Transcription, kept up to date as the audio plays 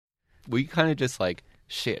Were you kind of just like,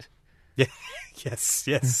 shit? Yeah.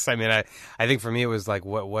 Yes. I mean, I think for me it was like,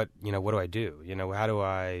 what do I do?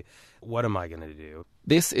 What am I going to do?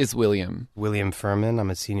 This is William. William Furman. I'm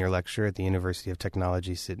a senior lecturer at the University of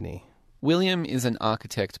Technology, Sydney. William is an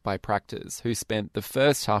architect by practice who spent the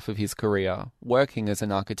first half of his career working as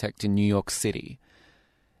an architect in New York City.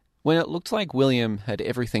 When it looked like William had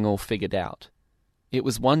everything all figured out, it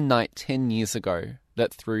was one night 10 years ago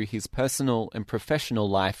that threw his personal and professional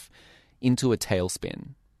life into a tailspin.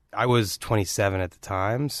 I was 27 at the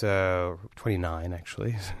time, so 29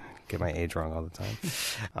 actually. Get my age wrong all the time.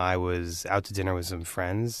 I was out to dinner with some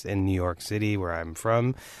friends in New York City, where I'm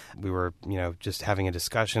from. We were, just having a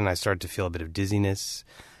discussion. I started to feel a bit of dizziness.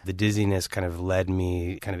 The dizziness kind of led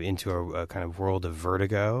me kind of into a kind of world of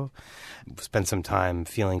vertigo. Spent some time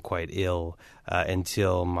feeling quite ill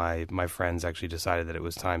until my friends actually decided that it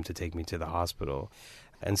was time to take me to the hospital.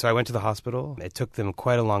 And so I went to the hospital. It took them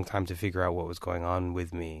quite a long time to figure out what was going on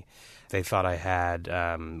with me. They thought I had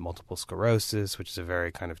multiple sclerosis, which is a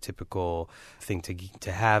very kind of typical thing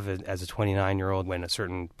to have as a 29-year-old when a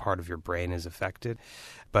certain part of your brain is affected.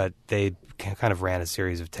 But they kind of ran a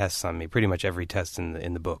series of tests on me, pretty much every test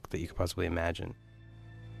in the book that you could possibly imagine.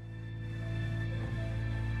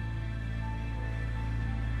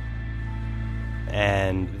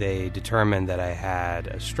 And they determined that I had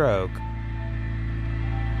a stroke.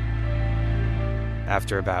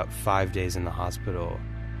 After about 5 days in the hospital.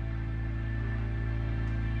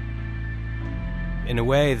 In a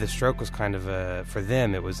way, the stroke was kind of for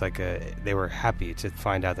them, it was like they were happy to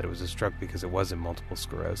find out that it was a stroke because it wasn't multiple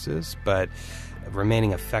sclerosis, but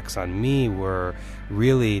remaining effects on me were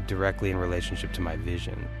really directly in relationship to my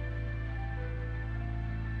vision.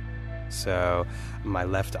 So my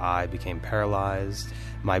left eye became paralyzed.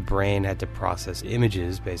 My brain had to process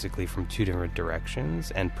images basically from two different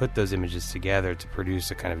directions and put those images together to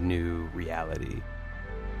produce a kind of new reality.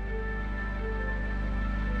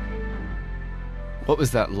 What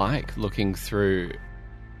was that like, looking through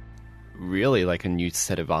really like a new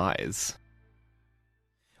set of eyes?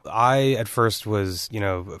 I, at first, was,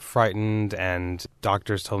 frightened, and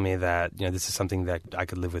doctors told me that, this is something that I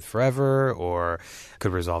could live with forever or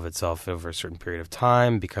could resolve itself over a certain period of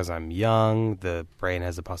time. Because I'm young, the brain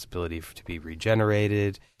has the possibility to be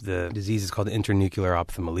regenerated. The disease is called internuclear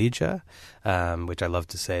ophthalmologia, which I love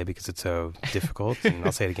to say because it's so difficult. And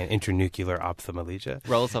I'll say it again, internuclear ophthalmologia.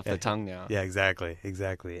 Rolls off the tongue now. Yeah, exactly.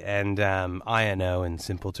 And INO in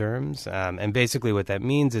simple terms. And basically what that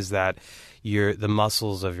means is that the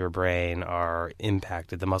muscles of your brain are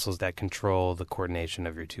impacted, the muscles that control the coordination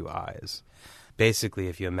of your two eyes. Basically,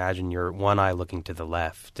 if you imagine your one eye looking to the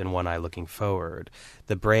left and one eye looking forward,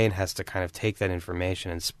 the brain has to kind of take that information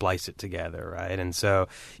and splice it together, right? And so,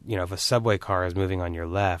 if a subway car is moving on your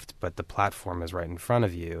left, but the platform is right in front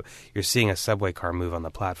of you, you're seeing a subway car move on the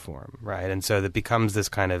platform, right? And so it becomes this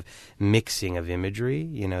kind of mixing of imagery,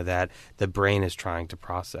 that the brain is trying to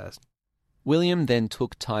process. William then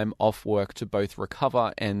took time off work to both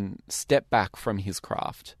recover and step back from his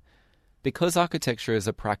craft. Because architecture is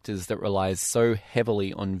a practice that relies so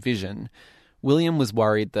heavily on vision, William was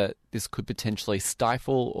worried that this could potentially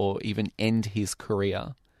stifle or even end his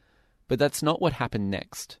career. But that's not what happened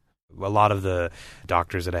next. A lot of the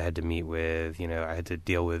doctors that I had to meet with, I had to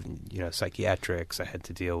deal with, psychiatrics. I had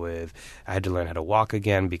to learn how to walk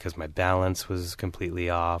again because my balance was completely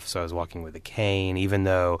off. So I was walking with a cane, even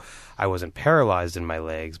though I wasn't paralyzed in my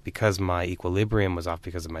legs, because my equilibrium was off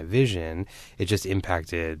because of my vision. It just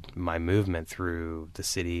impacted my movement through the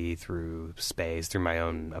city, through space, through my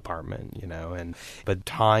own apartment, but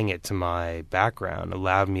tying it to my background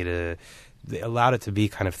allowed it to be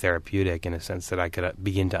kind of therapeutic in a sense that I could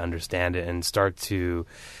begin to understand it and start to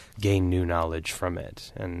gain new knowledge from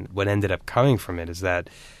it. And what ended up coming from it is that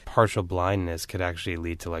partial blindness could actually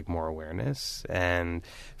lead to like more awareness. And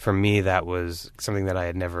for me, that was something that I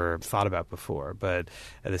had never thought about before. But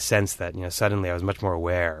the sense that, suddenly I was much more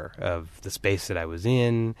aware of the space that I was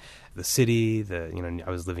in, the city, I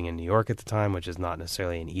was living in New York at the time, which is not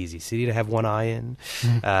necessarily an easy city to have one eye in,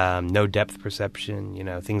 no depth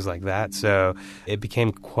perception, things like that. So it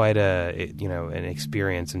became quite an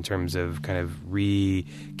experience in terms of kind of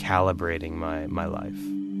recalibrating my life.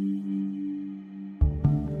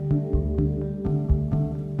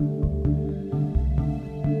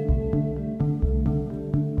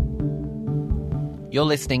 You're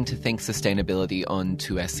listening to Think Sustainability on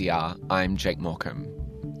 2SER. I'm Jake Morecambe.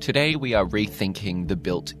 Today we are rethinking the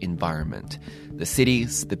built environment, the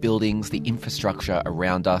cities, the buildings, the infrastructure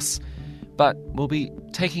around us, but we'll be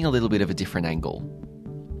taking a little bit of a different angle.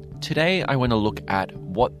 Today I want to look at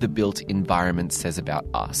what the built environment says about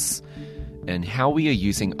us, and how we are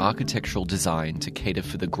using architectural design to cater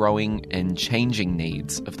for the growing and changing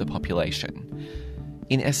needs of the population.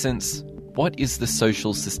 In essence, what is the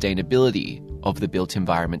social sustainability of the built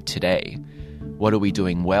environment today? What are we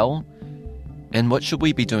doing well? And what should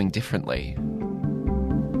we be doing differently?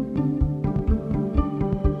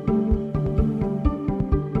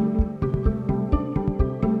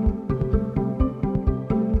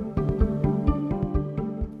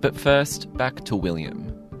 But first, back to William.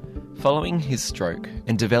 Following his stroke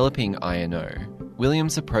and developing INO,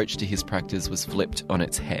 William's approach to his practice was flipped on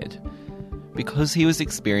its head. Because he was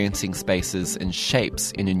experiencing spaces and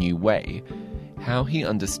shapes in a new way, how he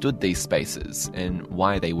understood these spaces and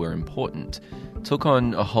why they were important took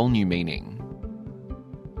on a whole new meaning.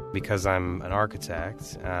 Because I'm an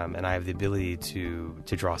architect and I have the ability to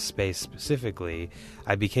draw space specifically,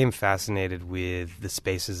 I became fascinated with the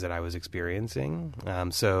spaces that I was experiencing.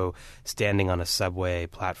 So standing on a subway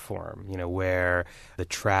platform, where the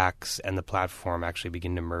tracks and the platform actually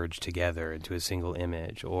begin to merge together into a single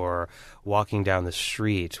image, or walking down the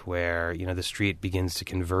street where, the street begins to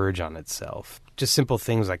converge on itself. Just simple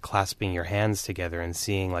things like clasping your hands together and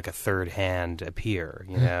seeing like a third hand appear,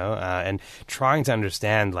 and trying to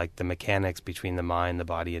understand like the mechanics between the mind, the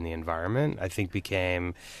body, and the environment, I think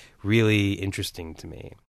became really interesting to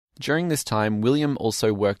me. During this time, William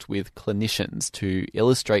also worked with clinicians to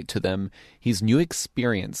illustrate to them his new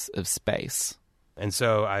experience of space. And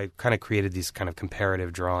so I kind of created these kind of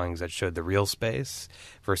comparative drawings that showed the real space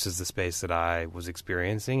versus the space that I was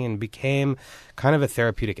experiencing, and became kind of a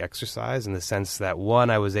therapeutic exercise in the sense that, one,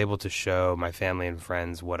 I was able to show my family and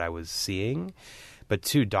friends what I was seeing, but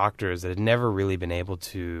two, doctors that had never really been able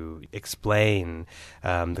to explain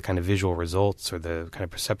the kind of visual results or the kind of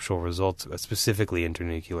perceptual results, specifically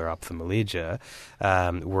internuclear ophthalmologia,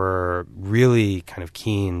 were really kind of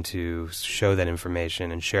keen to show that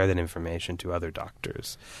information and share that information to other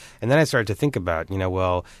doctors. And then I started to think about,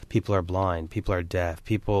 well, people are blind, people are deaf,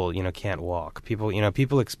 people, can't walk,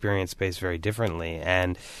 people experience space very differently.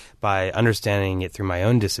 And by understanding it through my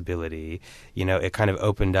own disability, it kind of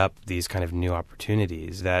opened up these kind of new opportunities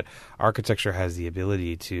that architecture has the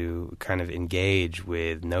ability to kind of engage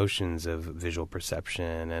with notions of visual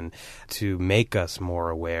perception and to make us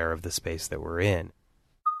more aware of the space that we're in.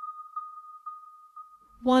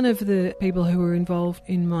 One of the people who were involved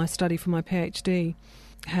in my study for my PhD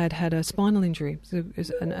had a spinal injury. So he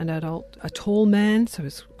was an adult, a tall man, so he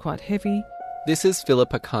was quite heavy. This is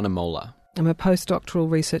Philippa Carnamola. I'm a postdoctoral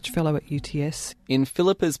research fellow at UTS. In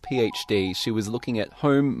Philippa's PhD, she was looking at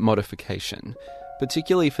home modification,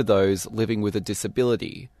 particularly for those living with a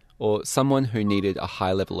disability or someone who needed a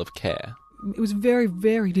high level of care. It was very,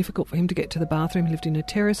 very difficult for him to get to the bathroom. He lived in a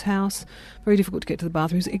terrace house, very difficult to get to the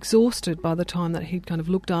bathroom. He was exhausted by the time that he'd kind of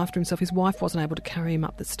looked after himself. His wife wasn't able to carry him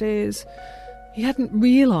up the stairs. He hadn't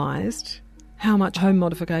realised how much home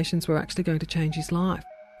modifications were actually going to change his life.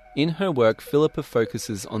 In her work, Philippa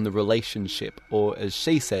focuses on the relationship, or as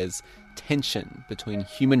she says, tension between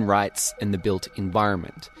human rights and the built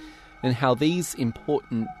environment, and how these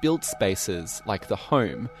important built spaces, like the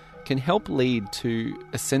home, can help lead to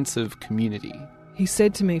a sense of community. He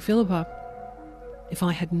said to me, Philippa, if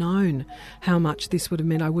I had known how much this would have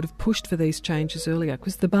meant, I would have pushed for these changes earlier,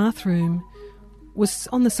 because the bathroom was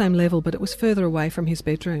on the same level, but it was further away from his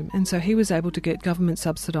bedroom. And so he was able to get government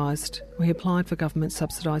subsidised, he applied for government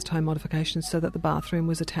subsidised home modifications so that the bathroom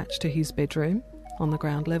was attached to his bedroom on the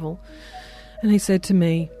ground level. And he said to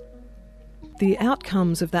me, the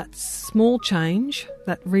outcomes of that small change,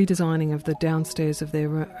 that redesigning of the downstairs of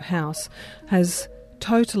their house, has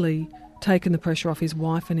totally taken the pressure off his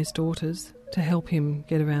wife and his daughters to help him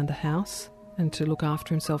get around the house and to look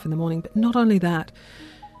after himself in the morning. But not only that,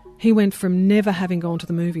 he went from never having gone to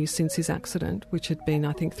the movies since his accident, which had been,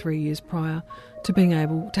 I think, 3 years prior, to being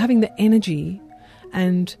able to having the energy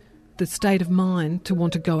and the state of mind to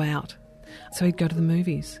want to go out. So he'd go to the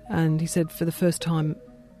movies. And he said for the first time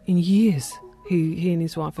in years, he and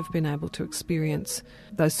his wife have been able to experience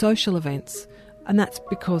those social events. And that's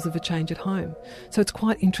because of a change at home. So it's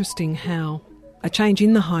quite interesting how a change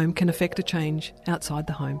in the home can affect a change outside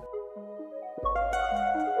the home.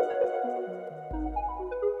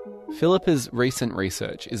 Philippa's recent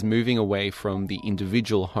research is moving away from the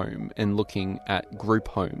individual home and looking at group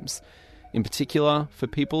homes, in particular for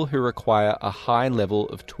people who require a high level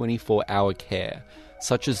of 24-hour care,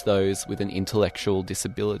 such as those with an intellectual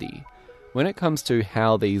disability. When it comes to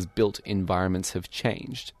how these built environments have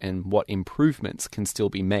changed and what improvements can still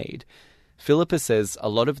be made, Philippa says a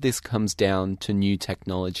lot of this comes down to new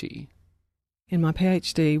technology. In my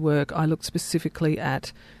PhD work, I looked specifically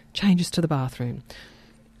at changes to the bathroom.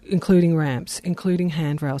 including ramps, including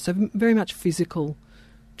handrails, so very much physical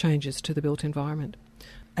changes to the built environment.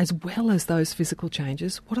 As well as those physical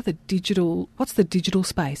changes, what's the digital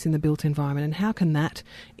space in the built environment, and how can that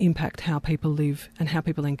impact how people live and how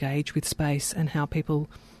people engage with space and how people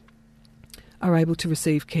are able to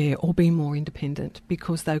receive care or be more independent,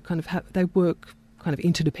 because they they work kind of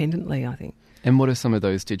interdependently, I think. And what are some of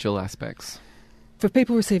those digital aspects? For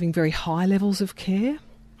people receiving very high levels of care,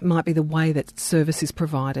 it might be the way that service is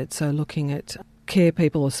provided, so looking at care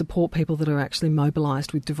people or support people that are actually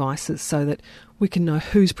mobilised with devices so that we can know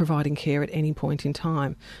who's providing care at any point in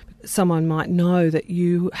time. Someone might know that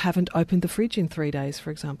you haven't opened the fridge in 3 days,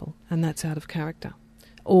 for example, and that's out of character.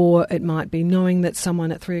 Or it might be knowing that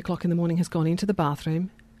someone at 3 o'clock in the morning has gone into the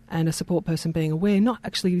bathroom, and a support person being aware, not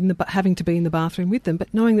actually having to be in the bathroom with them,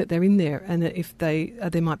 but knowing that they're in there, and that if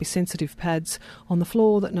there might be sensitive pads on the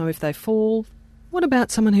floor that know if they fall. What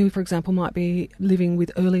about someone who, for example, might be living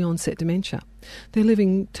with early onset dementia? They're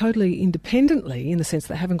living totally independently in the sense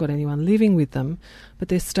they haven't got anyone living with them, but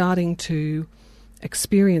they're starting to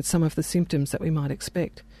experience some of the symptoms that we might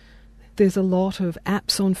expect. There's a lot of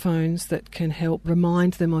apps on phones that can help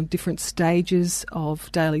remind them on different stages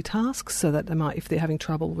of daily tasks, so that they might, if they're having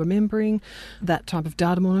trouble remembering, that type of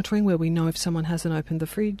data monitoring where we know if someone hasn't opened the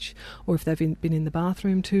fridge or if they've been in the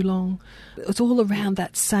bathroom too long. It's all around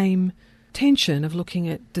that same tension of looking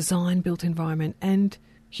at design, built environment and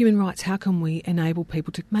human rights. How can we enable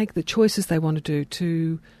people to make the choices they want to do,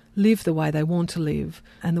 to live the way they want to live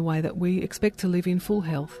and the way that we expect to live in full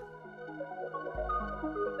health?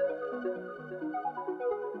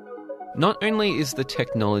 Not only is the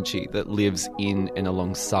technology that lives in and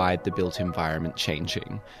alongside the built environment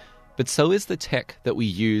changing, but so is the tech that we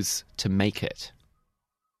use to make it.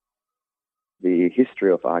 The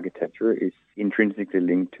history of architecture is intrinsically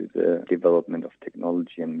linked to the development of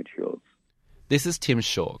technology and materials. This is Tim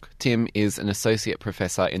Schork. Tim is an associate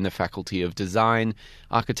professor in the Faculty of Design,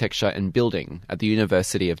 Architecture and Building at the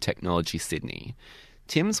University of Technology, Sydney.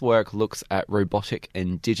 Tim's work looks at robotic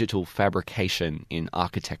and digital fabrication in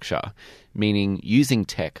architecture, meaning using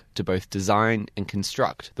tech to both design and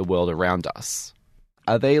construct the world around us.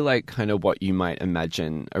 Are they like kind of what you might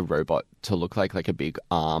imagine a robot to look like a big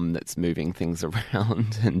arm that's moving things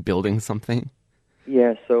around and building something?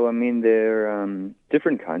 Yeah, so I mean, there are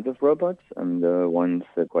different kinds of robots, and the ones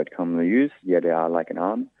that are quite commonly used, they are like an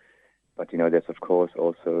arm. But, there's of course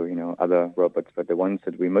also, other robots, but the ones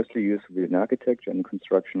that we mostly use within architecture and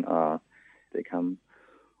construction they come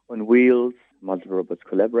on wheels, multiple robots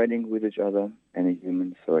collaborating with each other, and a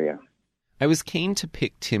human, so yeah. I was keen to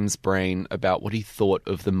pick Tim's brain about what he thought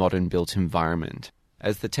of the modern built environment,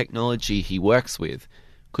 as the technology he works with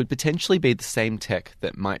could potentially be the same tech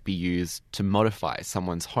that might be used to modify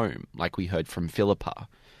someone's home, like we heard from Philippa.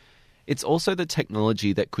 It's also the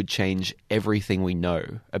technology that could change everything we know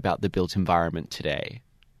about the built environment today.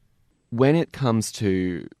 When it comes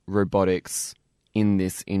to robotics in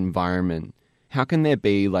this environment, how can there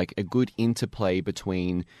be like a good interplay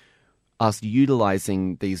between us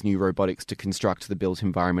utilizing these new robotics to construct the built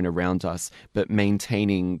environment around us, but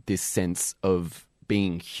maintaining this sense of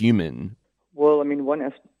being human? Well, I mean,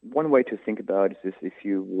 one way to think about it is if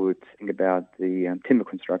you would think about the timber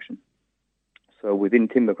construction. So within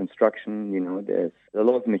timber construction, there's a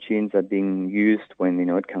lot of machines are being used when,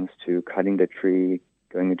 it comes to cutting the tree,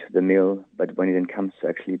 going into the mill. But when it then comes to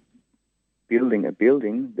actually building a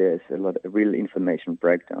building, there's a real information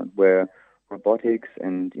breakdown where robotics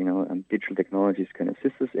and, digital technologies can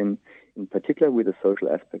assist us in particular with the social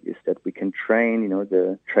aspect is that we can train,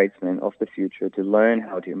 the tradesmen of the future to learn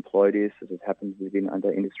how to employ this, as it happened within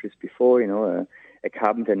other industries before. A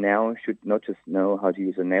carpenter now should not just know how to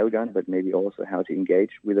use a nail gun, but maybe also how to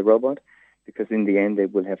engage with a robot, because in the end they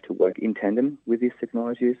will have to work in tandem with these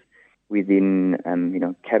technologies. Within,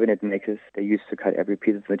 cabinet makers, they used to cut every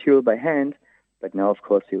piece of material by hand, but now, of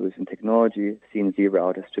course, they're using technology, CNC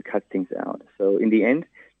routers to cut things out. So in the end,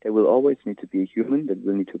 there will always need to be a human that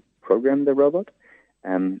will need to program the robot.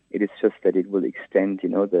 It is just that it will extend,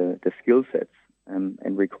 the skill sets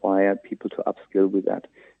and require people to upskill with that.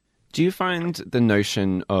 Do you find the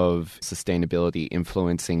notion of sustainability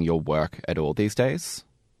influencing your work at all these days?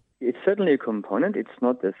 It's certainly a component. It's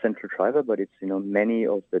not the central driver, but it's, many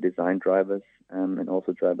of the design drivers and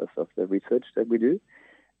also drivers of the research that we do.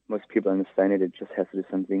 Most people understand it. It just has to do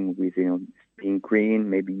something with, being green,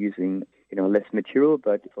 maybe using, less material.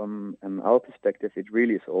 But from our perspective, it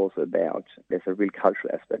really is also about, there's a real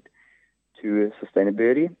cultural aspect to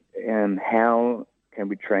sustainability. And how can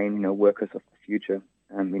we train, workers of the future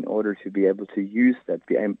in order to be able to use that,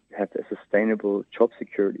 have a sustainable job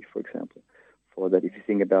security, for example, before that if you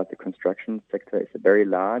think about the construction sector, it's a very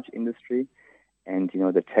large industry, and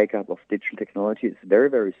the take-up of digital technology is very,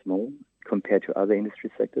 very small compared to other industry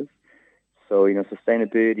sectors. So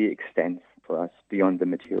sustainability extends for us beyond the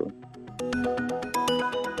material.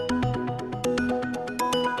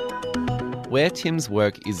 Where Tim's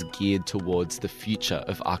work is geared towards the future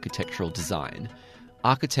of architectural design,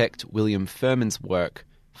 architect William Furman's work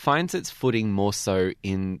finds its footing more so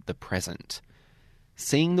in the present.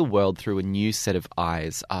 Seeing the world through a new set of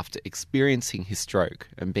eyes after experiencing his stroke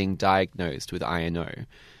and being diagnosed with INO,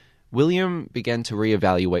 William began to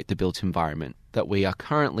reevaluate the built environment that we are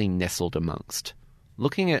currently nestled amongst,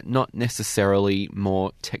 looking at not necessarily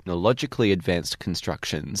more technologically advanced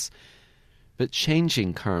constructions, but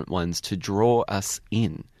changing current ones to draw us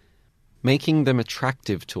in, making them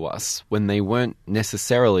attractive to us when they weren't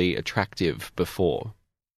necessarily attractive before.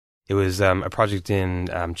 It was a project in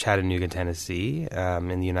Chattanooga, Tennessee,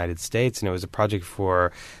 in the United States, and it was a project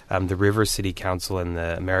for the River City Council and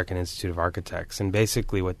the American Institute of Architects. And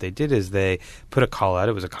basically what they did is they put a call out.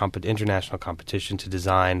 It was an international competition to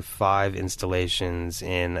design 5 installations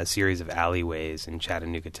in a series of alleyways in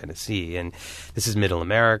Chattanooga, Tennessee. And this is Middle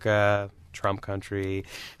America, Trump country.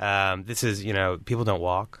 This is, people don't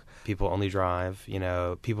walk. People only drive.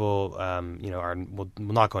 People, will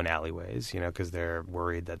not go in alleyways, because they're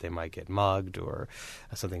worried that they might get mugged or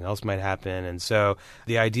something else might happen. And so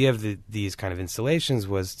the idea of these kind of installations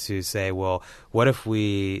was to say, well, what if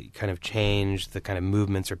we kind of change the kind of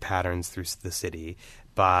movements or patterns through the city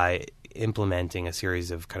by implementing a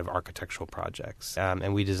series of kind of architectural projects.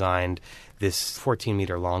 And we designed this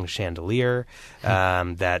 14-meter long chandelier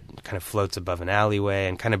that kind of floats above an alleyway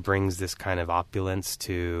and kind of brings this kind of opulence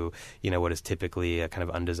to, what is typically a kind of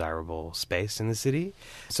undesirable space in the city.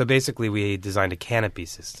 So basically we designed a canopy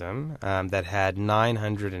system that had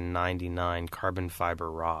 999 carbon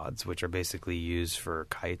fiber rods, which are basically used for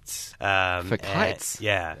kites. For kites?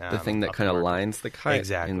 The thing that kind of lines the kite.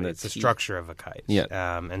 Exactly. It's the structure of a kite. Yeah.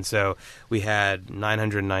 And so we had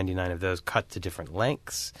 999 of those cut to different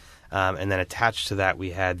lengths. And then attached to that,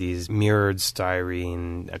 we had these mirrored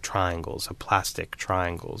styrene triangles, so plastic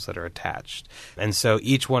triangles that are attached. And so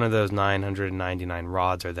each one of those 999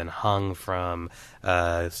 rods are then hung from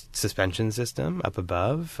a suspension system up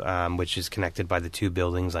above, which is connected by the 2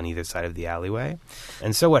 buildings on either side of the alleyway.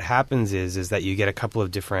 And so what happens is that you get a couple of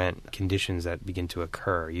different conditions that begin to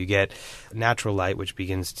occur. You get natural light, which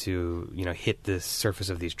begins to, hit the surface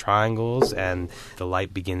of these triangles, and the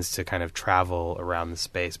light begins to kind of travel around the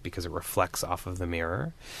space because it reflects off of the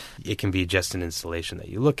mirror. It can be just an installation that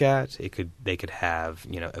you look at. They could have,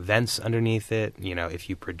 events underneath it. If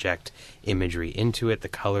you project imagery into it, the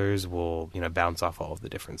colors will, bounce off all of the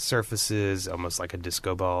different surfaces, almost like a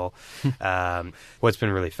disco ball. What's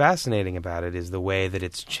been really fascinating about it is the way that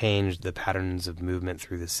it's changed the patterns of movement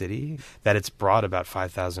through the city, that it's brought about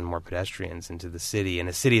 5,000 more pedestrians into the city, in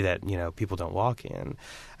a city that, people don't walk in.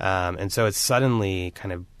 And so it's suddenly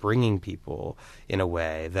kind of bringing people in a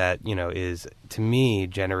way that, is, to me,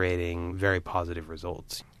 generating very positive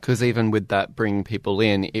results. Because even with that bringing people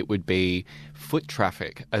in, it would be foot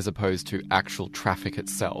traffic as opposed to actual traffic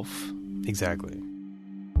itself. Exactly.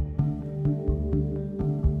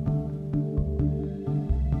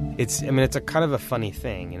 It's a kind of a funny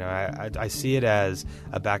thing. I see it as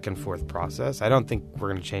a back and forth process. I don't think we're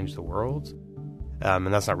going to change the world.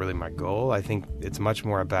 And that's not really my goal. I think it's much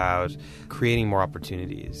more about creating more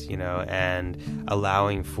opportunities, and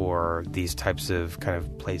allowing for these types of kind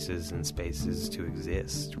of places and spaces to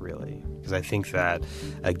exist, really. Because I think that,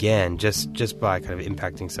 again, just by kind of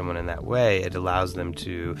impacting someone in that way, it allows them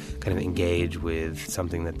to kind of engage with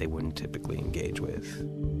something that they wouldn't typically engage with.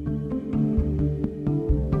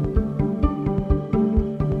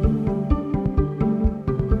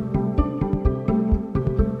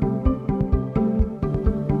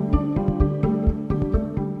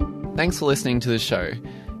 Thanks for listening to the show.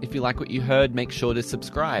 If you like what you heard, make sure to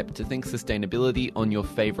subscribe to Think Sustainability on your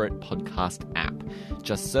favourite podcast app.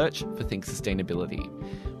 Just search for Think Sustainability.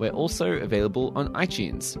 We're also available on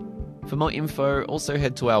iTunes. For more info, also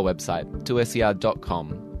head to our website,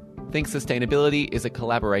 2ser.com. Think Sustainability is a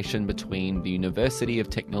collaboration between the University of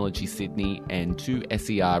Technology Sydney and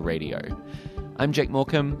 2SER Radio. I'm Jake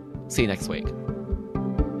Morecambe. See you next week.